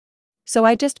So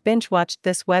I just binge-watched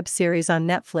this web series on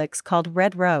Netflix called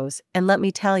Red Rose, and let me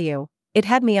tell you, it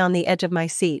had me on the edge of my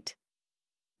seat.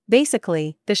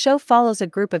 Basically, the show follows a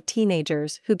group of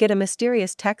teenagers who get a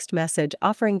mysterious text message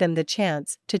offering them the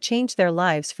chance to change their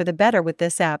lives for the better with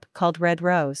this app called Red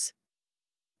Rose.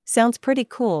 Sounds pretty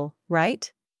cool,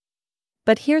 right?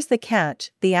 But here's the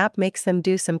catch: the app makes them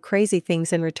do some crazy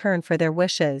things in return for their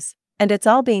wishes, and it's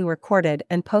all being recorded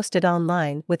and posted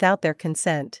online without their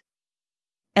consent.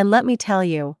 And let me tell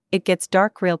you, it gets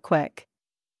dark real quick.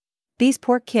 These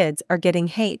poor kids are getting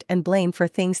hate and blame for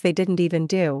things they didn't even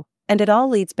do, and it all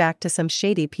leads back to some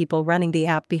shady people running the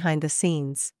app behind the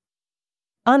scenes.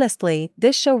 Honestly,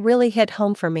 this show really hit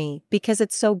home for me because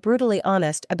it's so brutally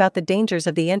honest about the dangers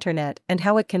of the internet and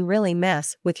how it can really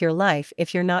mess with your life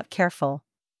if you're not careful.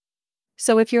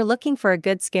 So if you're looking for a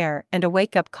good scare and a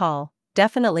wake-up call,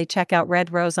 definitely check out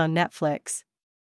Red Rose on Netflix.